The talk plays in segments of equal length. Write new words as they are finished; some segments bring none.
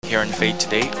Here on Faith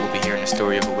today, we'll be hearing the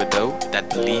story of a widow that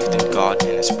believed in God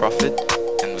and His prophet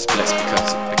and was blessed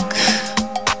because of it.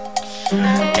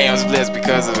 And was blessed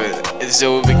because of it. And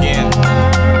so we begin.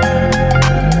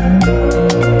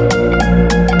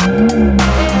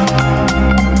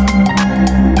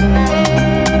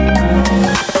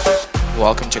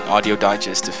 Welcome to an audio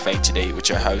digest of Faith Today with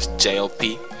your host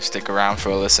JLP. Stick around for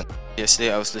a listen.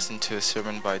 Yesterday I was listening to a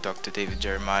sermon by Dr. David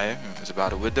Jeremiah. It was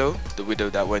about a widow. The widow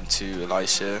that went to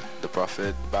Elisha, the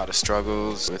prophet, about her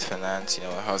struggles with finance.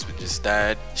 Her husband just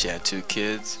died. She had 2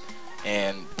 kids.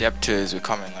 And debtors were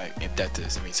coming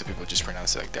debtors. Some people just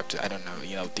pronounce it like debtors. I don't know.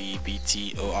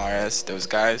 DBTORS, those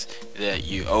guys that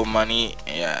you owe money.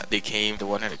 Yeah, they came to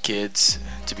one of the kids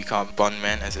to become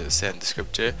bondmen, as it was said in the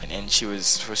scripture. And she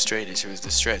was frustrated. She was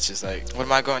distressed. She's like, what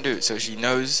am I going to do? So she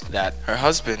knows that her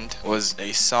husband was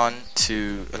a son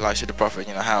to Elisha the prophet.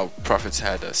 You know how prophets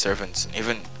had servants. And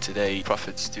even today,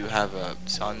 prophets do have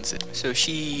sons. So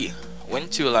she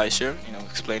went to Elisha,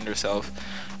 explained herself.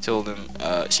 Told him,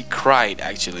 she cried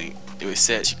actually. It was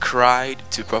said she cried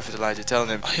to Prophet Elijah, telling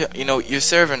him, your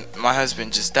servant, my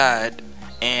husband, just died,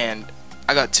 and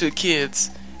I got 2 kids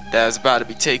that was about to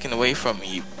be taken away from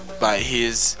me by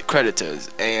his creditors,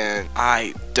 and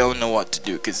I don't know what to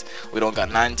do because we don't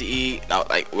got nothing to eat. Now,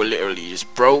 we're literally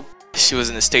just broke. She was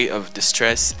in a state of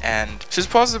distress, and she was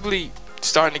possibly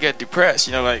starting to get depressed.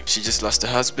 She just lost her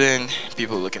husband.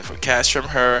 People looking for cash from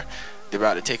her. They're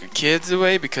about to take her kids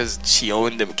away because she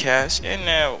owed them cash, and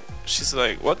now she's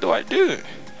like, what do I do?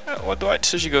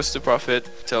 So she goes to the prophet,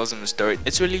 tells him the story.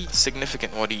 It's really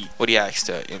significant what he asked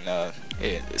her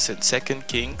it's in 2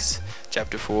 Kings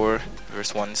chapter 4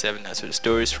 verse 1 and 7. That's where the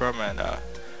story is from, and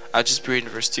I'll just read in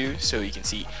verse 2 so you can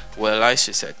see what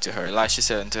Elisha said to her. Elisha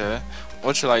said unto her,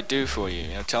 what shall I do for you?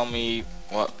 Tell me,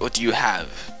 what do you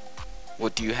have?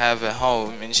 What do you have at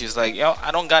home? And she's like, I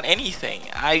don't got anything.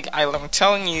 I'm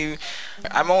telling you,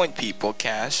 I'm owing people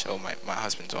cash. Oh, my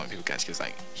husband's owing people cash because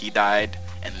he died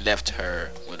and left her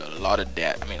with a lot of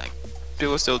debt.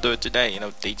 People still do it today.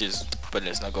 But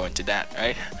let's not go into that,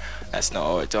 right? That's not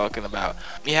what we're talking about.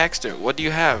 He asked her, what do you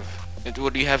have?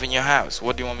 What do you have in your house?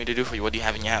 What do you want me to do for you? What do you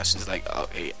have in your house? She's like,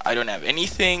 okay, I don't have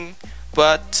anything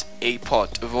but a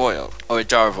pot of oil or a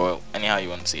jar of oil, anyhow you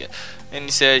want to see it. And he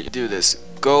said, do this,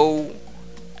 go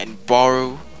and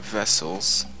borrow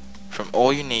vessels from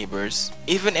all your neighbors,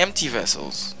 even empty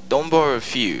vessels. Don't borrow a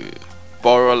few,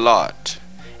 borrow a lot.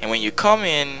 And when you come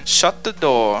in, shut the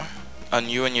door on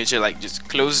you and your child, just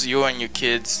close you and your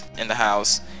kids in the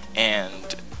house.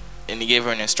 And he gave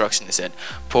her an instruction. He said,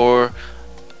 pour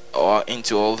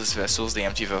into all these vessels, the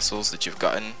empty vessels that you've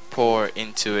gotten, pour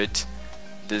into it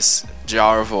this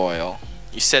jar of oil.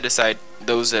 You set aside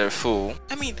those that are full.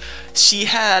 She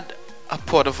had a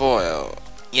pot of oil.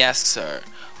 He asks her,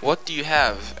 what do you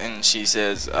have? And she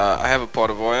says, I have a pot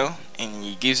of oil. And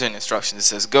he gives her an instruction. It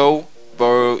says, go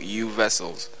borrow you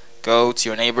vessels. Go to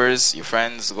your neighbors, your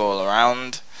friends, go all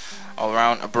around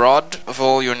abroad of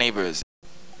all your neighbors.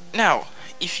 Now,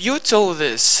 if you're told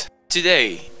this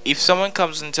today, if someone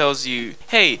comes and tells you,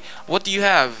 hey, what do you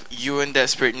have? You're in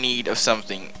desperate need of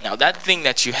something. Now, that thing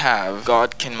that you have,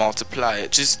 God can multiply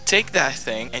it. Just take that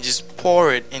thing and just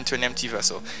pour it into an empty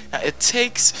vessel. Now, it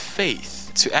takes faith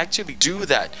to actually do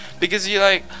that, because you're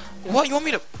like, what, you want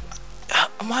me to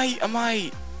am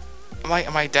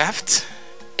I daft?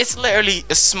 It's literally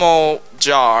a small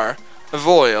jar of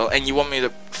oil, and you want me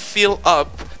to fill up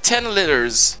 10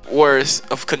 liters worth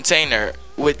of container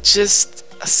with just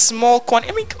a small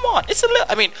quantity. Come on, it's a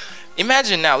little.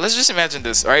 Imagine now, let's just imagine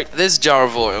this, right? This jar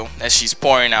of oil that she's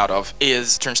pouring out of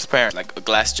is transparent, like a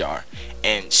glass jar,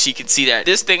 and she can see that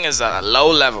this thing is at a low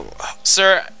level.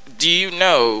 Sir, do you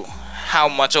know how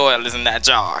much oil is in that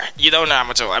jar? You don't know how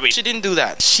much oil. She didn't do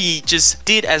that. She just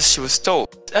did as she was told.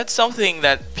 That's something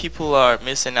that people are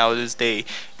missing out this day.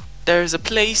 There's a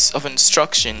place of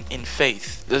instruction in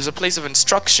faith. There's a place of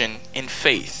instruction in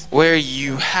faith where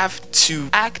you have to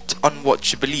act on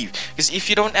what you believe. Because if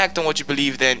you don't act on what you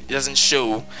believe, then it doesn't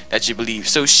show that you believe.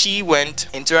 So she went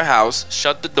into her house,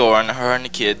 shut the door on her and the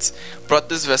kids, brought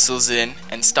these vessels in,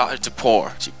 and started to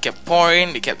pour. She kept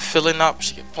pouring, they kept filling up,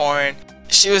 she kept pouring.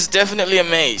 She was definitely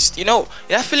amazed.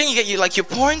 That feeling you get, you're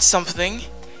pouring something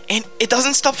and it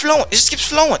doesn't stop flowing. It just keeps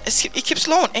flowing. It keeps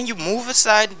flowing, and you move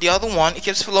aside the other one. It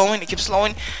keeps flowing.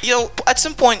 At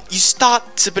some point you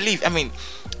start to believe. I'm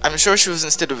sure she was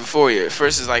instead of before you. At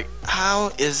first it's like,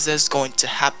 how is this going to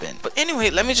happen? But anyway,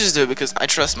 let me just do it because I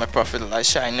trust my prophet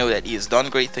Elisha. I know that he has done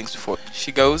great things before.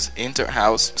 She goes into her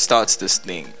house, starts this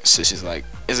thing. So she's like,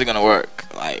 is it gonna work?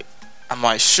 Am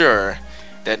I sure?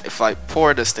 that if I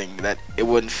pour this thing, that it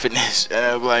wouldn't finish. And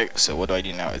I'm like, so what do I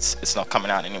do now? It's not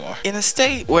coming out anymore. In a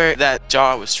state where that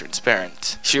jar was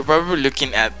transparent, she was probably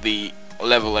looking at the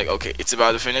level like, okay, it's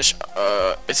about to finish.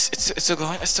 It's still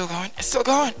going. It's still going. It's still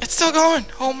going. It's still going.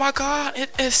 Oh my God, it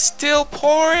is still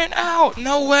pouring out.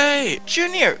 No way,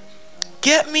 Junior.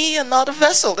 Get me another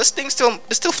vessel. This thing's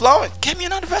still flowing. Get me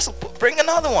another vessel. Bring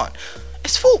another one.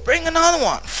 It's full. Bring another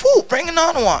one. Full. Bring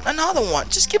another one. Another one.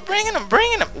 Just keep bringing them.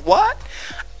 Bringing them. What?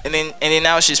 And then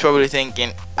now she's probably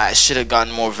thinking, I should have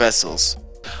gotten more vessels.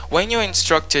 When you're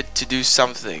instructed to do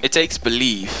something, it takes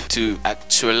belief to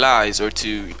actualize or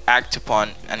to act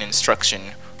upon an instruction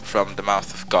from the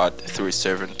mouth of God through His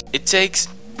servant. It takes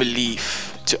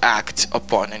belief to act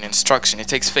upon an instruction. It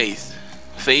takes faith.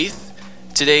 Faith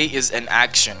today is an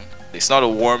action. It's not a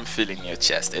warm feeling in your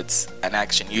chest. It's an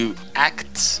action. You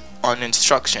act on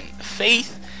instruction.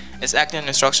 Faith is acting on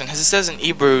instruction. As it says in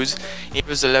Hebrews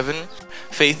 11,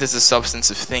 faith is the substance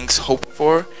of things hoped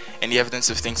for and the evidence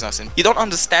of things not seen. You don't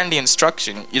understand the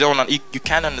instruction. You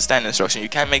can't understand the instruction. You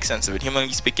can't make sense of it.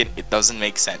 Humanly speaking, it doesn't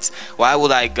make sense. Why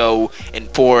would I go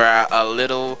and pour a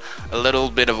little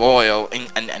bit of oil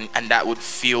and that would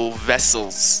fill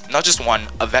vessels? Not just one,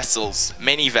 vessels,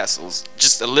 many vessels.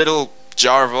 Just a little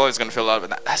jar of oil is gonna fill out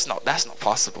of it. That's not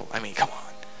possible. I mean, come on.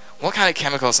 What kind of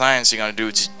chemical science are you gonna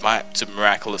do to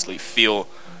miraculously fill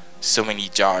so many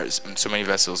jars and so many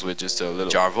vessels with just a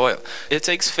little jar of oil? It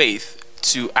takes faith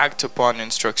to act upon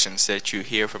instructions that you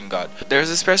hear from God.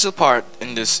 There's a special part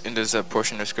in this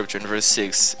portion of scripture in verse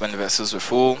 6. When the vessels were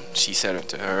full, she said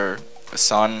unto her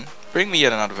son, bring me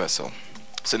yet another vessel.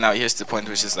 So now here's the point,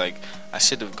 which is like, I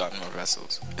should have gotten more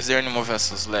vessels. Is there any more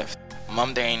vessels left?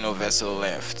 Mom, there ain't no vessel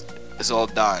left. It's all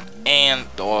done. And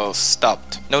the oil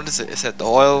stopped. Notice it said the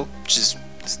oil just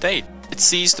stayed. It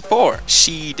ceased to pour.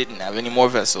 She didn't have any more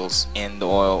vessels and the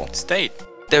oil stayed.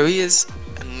 There is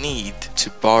a need to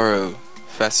borrow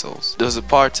vessels. There was a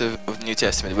part of New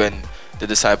Testament when the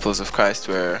disciples of Christ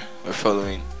were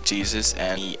following Jesus,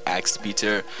 and he asked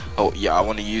Peter, oh yeah, I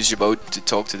want to use your boat to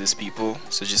talk to these people,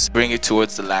 so just bring it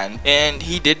towards the land. And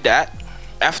he did that.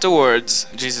 Afterwards,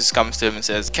 Jesus comes to him and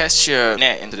says, cast your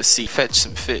net into the sea, fetch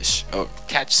some fish, or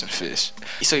catch some fish.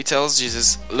 So he tells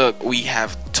Jesus, look, we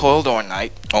have toiled all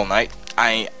night.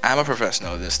 I am a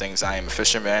professional of these things. I am a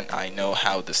fisherman. I know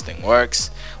how this thing works.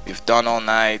 We've done all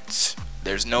night.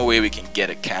 There's no way we can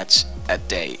get a catch a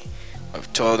day.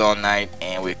 We've toiled all night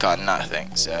and we caught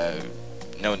nothing. So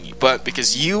no need. But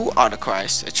because you are the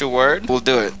Christ, at your word, we'll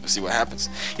do it. We'll see what happens.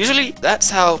 Usually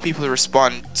that's how people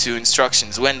respond to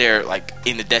instructions when they're like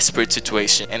in a desperate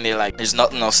situation and they're like, there's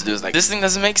nothing else to do. It's like, this thing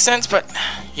doesn't make sense, but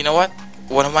you know what?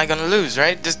 What am I gonna lose,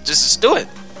 right? Just do it.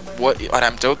 What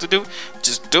I'm told to do,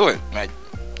 just do it, right?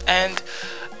 And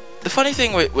the funny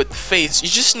thing with faith, you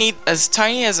just need as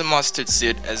tiny as a mustard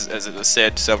seed, as it was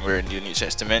said somewhere in the New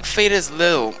Testament. Faith is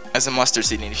little as a mustard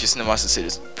seed, and if you see the mustard seed,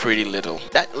 it's pretty little.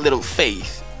 That little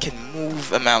faith can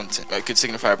move a mountain. It could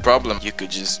signify a problem. You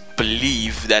could just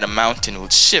believe that a mountain will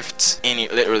shift, and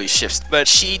it literally shifts. But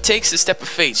she takes a step of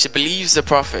faith. She believes the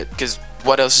prophet, because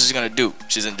what else is she gonna do?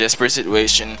 She's in a desperate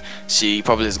situation. She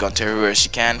probably has gone to everywhere she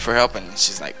can for help, and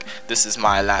she's like, this is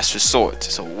my last resort.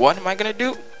 So what am I gonna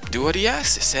do? Do what he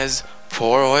asks. It says,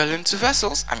 pour oil into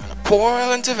vessels. I'm gonna pour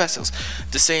oil into vessels.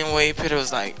 The same way Peter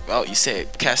was like, well, you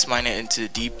said cast my net into the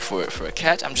deep for a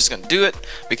catch. I'm just gonna do it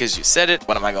because you said it.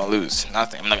 What am I gonna lose?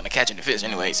 Nothing. I'm not gonna catch any fish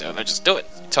anyway, so let's just do it.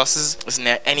 He tosses his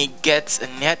net and he gets a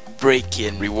net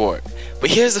breaking reward. But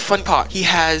here's the fun part. He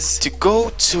has to go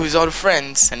to his other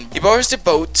friends and he borrows the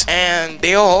boat and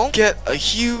they all get a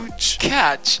huge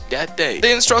catch that day.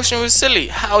 The instruction was silly.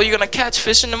 How are you gonna catch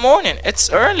fish in the morning?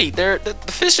 It's early. The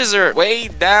fishes are way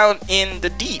down in the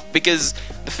deep because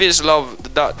the fish love the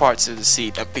dark parts of the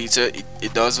sea. And Peter,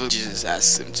 it does what Jesus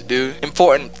asks him to do.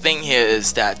 Important thing here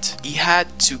is that he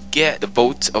had to get the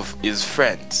boat of his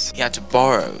friends. He had to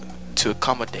borrow to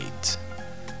accommodate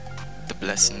the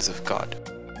blessings of God.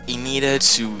 He needed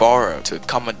to borrow to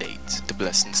accommodate the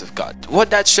blessings of God. What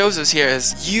that shows us here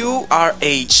is you are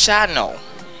a channel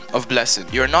of blessing.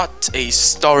 You're not a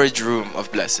storage room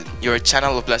of blessing. You're a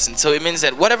channel of blessing. So it means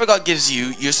that whatever God gives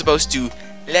you, you're supposed to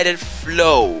let it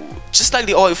flow. Just like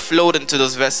the oil flowed into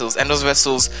those vessels, and those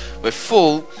vessels were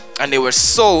full and they were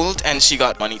sold, and she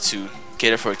got money to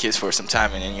cater for her kids for some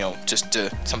time, and then just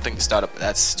something to start up.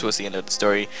 That's towards the end of the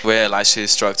story where Elisha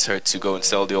instructs her to go and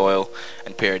sell the oil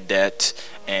and pay her debt.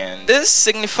 And this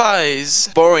signifies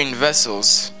borrowing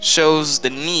vessels, shows the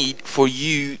need for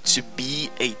you to be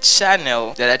a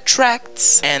channel that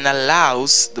attracts and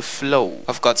allows the flow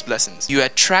of God's blessings. You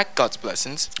attract God's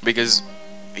blessings because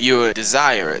you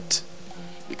desire it.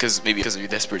 because of your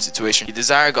desperate situation. You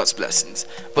desire God's blessings,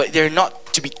 but they're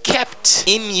not to be kept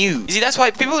in you. You see, that's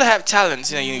why people that have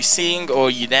talents, you sing or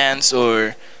you dance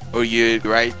or you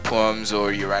write poems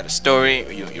or you write a story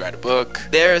or you write a book.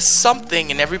 There is something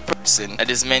in every person that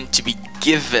is meant to be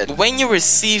given. When you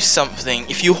receive something,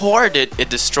 if you hoard it, it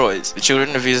destroys. The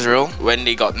children of Israel, when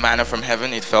they got manna from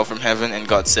heaven, it fell from heaven, and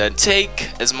God said, take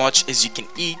as much as you can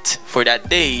eat for that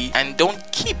day and don't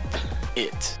keep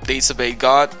it. They disobeyed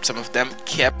God. Some of them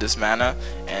kept this manna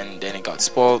and then it got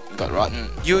spoiled, got rotten.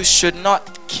 You should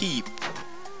not keep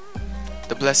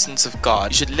the blessings of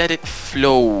God. You should let it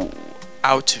flow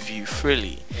out of you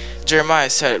freely. Jeremiah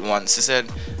said it once. He said,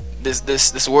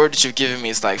 this word that you've given me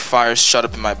is like fire shut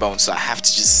up in my bones, so I have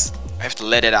to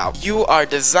let it out. You are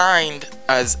designed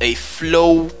as a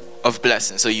flow of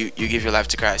blessings. So you give your life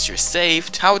to Christ, you're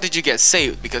saved. How did you get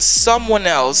saved? Because someone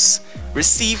else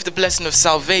received the blessing of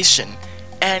salvation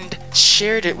and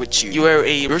shared it with you. You are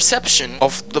a reception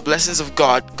of the blessings of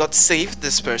God. God saved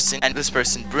this person, and this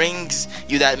person brings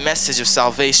you that message of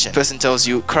salvation. The person tells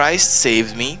you, Christ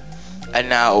saved me, and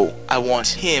now I want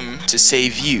him to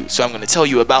save you. So I'm going to tell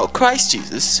you about Christ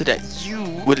Jesus so that you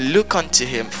would look unto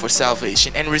him for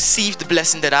salvation and receive the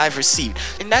blessing that I've received.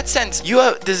 In that sense, you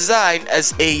are designed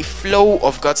as a flow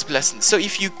of God's blessings. So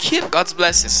if you keep God's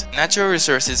blessings, natural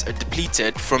resources are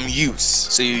depleted from use.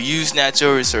 So you use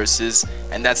natural resources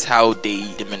and that's how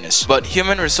they diminish. But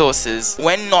human resources,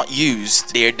 when not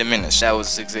used, they are diminished. That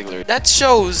was Zig Ziglar. That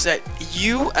shows that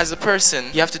you as a person,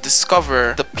 you have to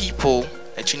discover the people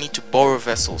that you need to borrow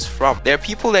vessels from. There are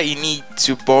people that you need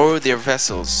to borrow their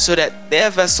vessels so that their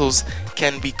vessels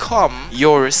can become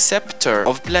your receptor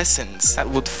of blessings that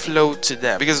would flow to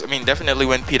them. Because definitely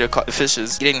when Peter caught the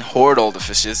fishes, he didn't hoard all the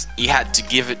fishes. He had to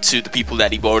give it to the people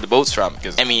that he borrowed the boats from.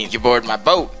 Because you borrowed my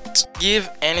boat. Give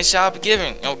and it shall be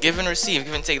given. Give and receive,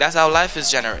 give and take. That's how life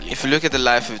is generally. If you look at the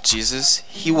life of Jesus,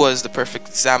 he was the perfect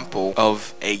example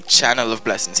of a channel of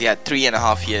blessings. He had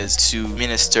 3.5 years to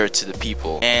minister to the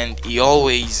people, and he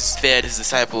always fed his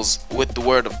disciples with the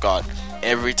word of God.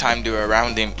 Every time they were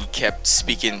around him, he kept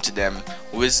speaking to them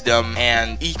wisdom,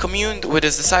 and he communed with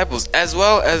his disciples as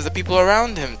well as the people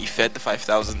around him. He fed the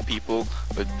 5,000 people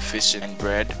with fish and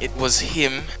bread. It was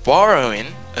him borrowing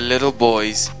a little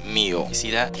boy's meal. You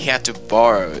see that? He had to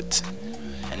borrow it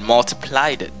and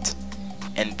multiplied it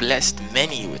and blessed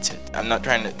many with it. I'm not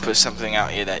trying to put something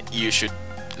out here that you should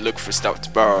look for stuff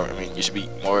to borrow. You should be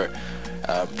more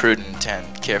prudent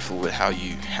and careful with how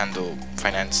you handle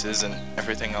finances and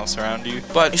everything else around you.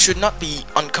 But you should not be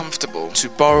uncomfortable to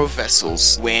borrow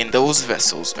vessels when those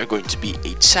vessels are going to be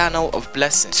a channel of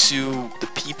blessing to the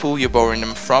people you're borrowing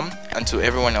them from and to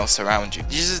everyone else around you.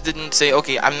 Jesus didn't say,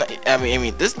 okay,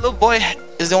 this little boy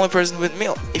is the only person with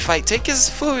meal. If I take his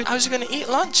food, how's he gonna eat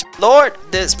lunch? Lord,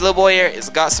 this little boy here has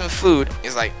got some food.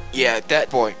 He's like, yeah, that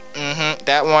boy,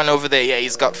 that one over there, yeah,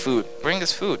 he's got food. Bring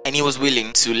his food. And he was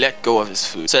willing to let go of his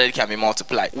food so that it can be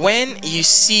multiplied. When you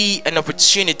see an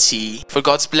opportunity for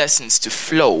God's blessings to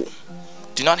flow,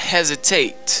 do not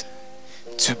hesitate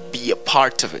to be a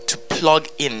part of it, to plug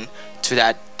in to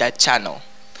that channel.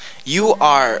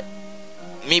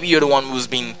 Maybe you're the one who's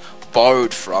being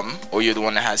borrowed from, or you're the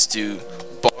one that has to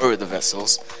borrow the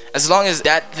vessels. As long as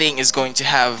that thing is going to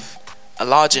have a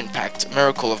large impact, a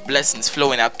miracle of blessings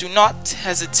flowing out, do not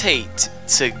hesitate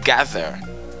to gather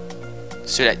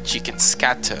so that you can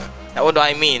scatter. Now, what do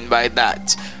I mean by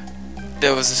that?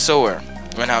 There was a sower,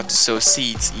 went out to sow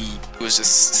seeds. He was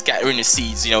just scattering the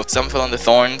seeds. Some fell on the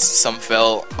thorns, some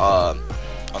fell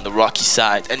on the rocky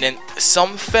side, and then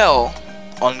some fell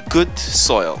on good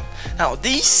soil. Now,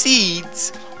 these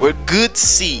seeds were good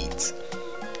seeds,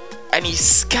 and he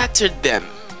scattered them.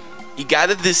 He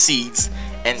gathered the seeds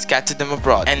and scattered them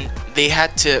abroad, and they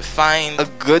had to find a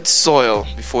good soil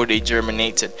before they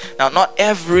germinated. Now, not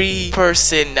every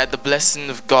person that the blessing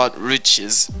of God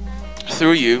reaches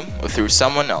through you or through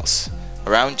someone else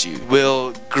around you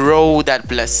will grow that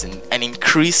blessing and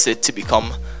increase it to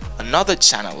become another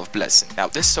channel of blessing. Now,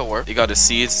 this sower, he got the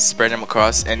seeds, spread them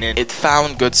across, and then it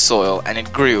found good soil and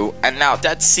it grew. And now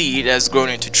that seed has grown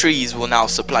into trees will now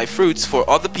supply fruits for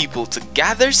other people to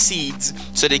gather seeds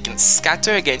so they can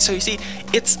scatter again. So you see,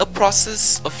 it's a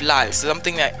process of life,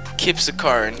 something that keeps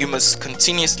occurring. You must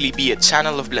continuously be a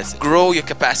channel of blessing. Grow your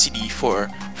capacity for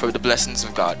the blessings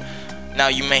of God. Now,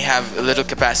 you may have a little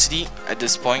capacity at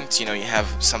this point, you have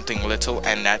something little,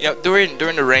 and that during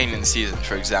the rain season,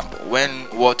 for example, when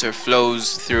water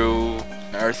flows through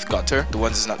earth gutter. The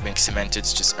ones that's not been cemented,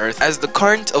 it's just earth. As the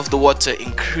current of the water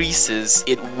increases,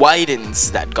 it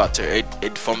widens that gutter.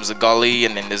 It forms a gully,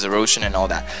 and then there's erosion and all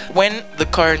that. When the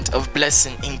current of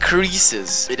blessing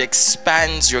increases, it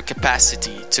expands your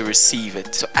capacity to receive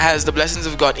it. So as the blessings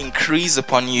of God increase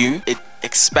upon you, it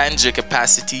expands your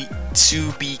capacity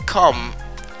to become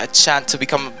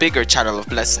a bigger channel of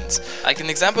blessings. Like an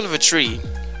example of a tree,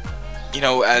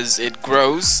 as it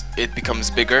grows, it becomes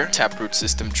bigger. Taproot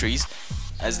system trees,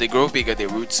 as they grow bigger, their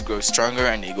roots grow stronger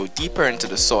and they go deeper into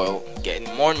the soil,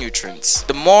 getting more nutrients.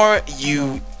 The more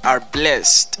you are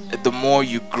blessed, the more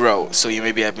you grow. So you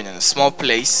maybe have been in a small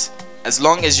place. As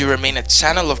long as you remain a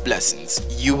channel of blessings,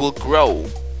 you will grow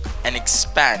and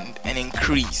expand and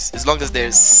increase. As long as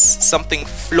there's something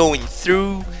flowing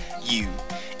through you,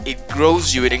 it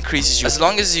grows you, it increases you. As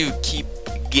long as you keep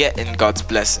getting God's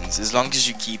blessings, as long as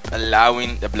you keep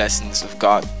allowing the blessings of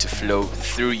God to flow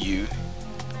through you,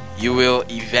 you will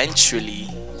eventually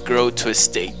grow to a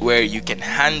state where you can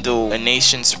handle a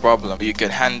nation's problem, you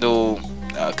can handle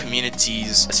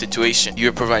community's situation.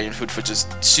 You're providing food for just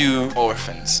 2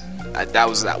 orphans. That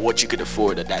was what you could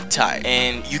afford at that time,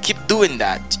 and you keep doing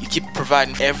that. You keep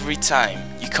providing every time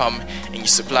you come and you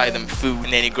supply them food,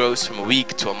 and then it grows from a week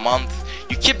to a month.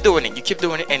 You keep doing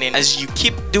it, and then as you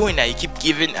keep doing that, you keep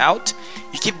giving out,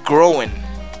 you keep growing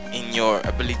in your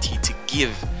ability to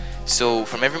give. So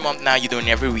from every month now, you're doing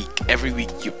every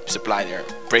week you supply their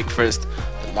breakfast,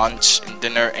 the lunch and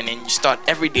dinner, and then you start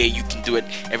every day. You can do it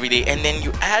every day, and then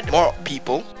you add more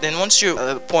people. Then once you're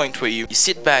at a point where you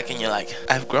sit back and you're like,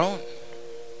 I've grown.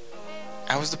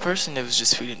 I was the person that was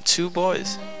just feeding 2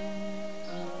 boys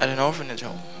at an orphanage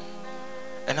home,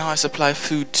 and now I supply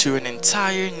food to an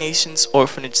entire nation's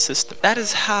orphanage system. That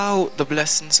is how the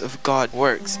blessings of God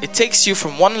works. It takes you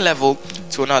from one level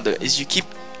to another. As you keep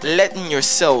letting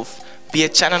yourself be a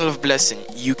channel of blessing,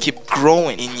 you keep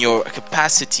growing in your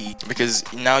capacity, because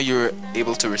now you're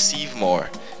able to receive more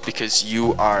because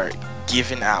you are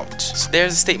giving out. So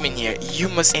there's a statement here: you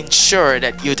must ensure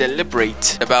that you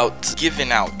deliberate about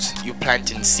giving out. You're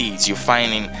planting seeds, you're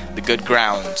finding the good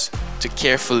ground to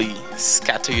carefully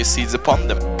scatter your seeds upon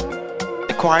them.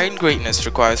 Acquiring greatness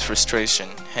requires frustration,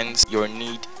 hence your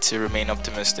need to remain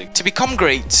optimistic. To become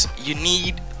great, you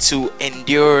need to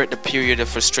endure the period of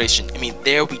frustration. I mean,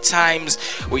 there'll be times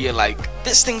where you're like,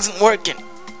 this thing isn't working.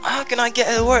 How can I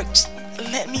get it to work? Just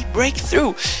let me break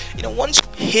through. Once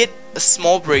you hit a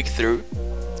small breakthrough,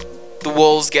 the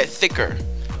walls get thicker.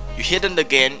 You hit it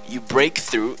again, you break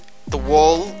through. The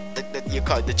wall that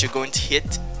you're going to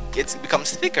hit, it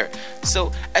becomes thicker.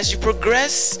 So as you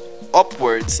progress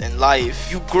upwards in life,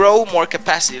 you grow more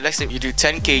capacity. Let's say you do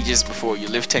 10 kgs before, you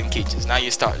lift 10 kgs. Now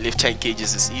you start lift 10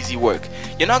 kgs. It's easy work.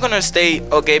 You're not gonna stay,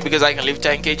 okay, because I can lift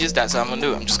 10 kgs, that's what I'm gonna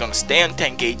do. I'm just gonna stay on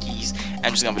 10 kgs.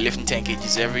 I'm just gonna be lifting 10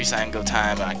 kgs every single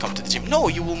time I come to the gym. No,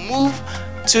 you will move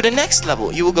to the next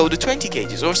level. You will go to 20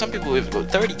 kgs, or some people will go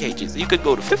 30 kgs. You could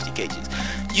go to 50 kgs.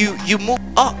 You move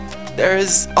up. There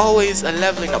is always a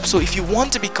leveling up. So if you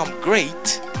want to become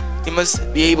great, you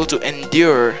must be able to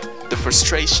endure the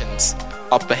frustrations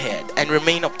up ahead and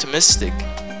remain optimistic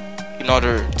in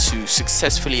order to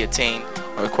successfully attain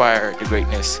or acquire the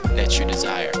greatness that you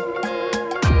desire.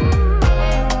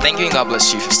 Thank you and God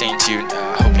bless you for staying tuned.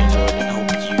 I hope you enjoyed and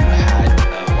hope you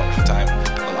had a wonderful time.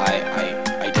 Well,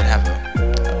 I did have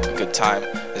a good time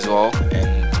as well,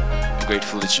 and I'm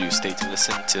grateful that you stayed to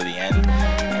listen till the end.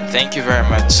 And thank you very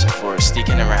much for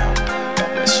sticking around.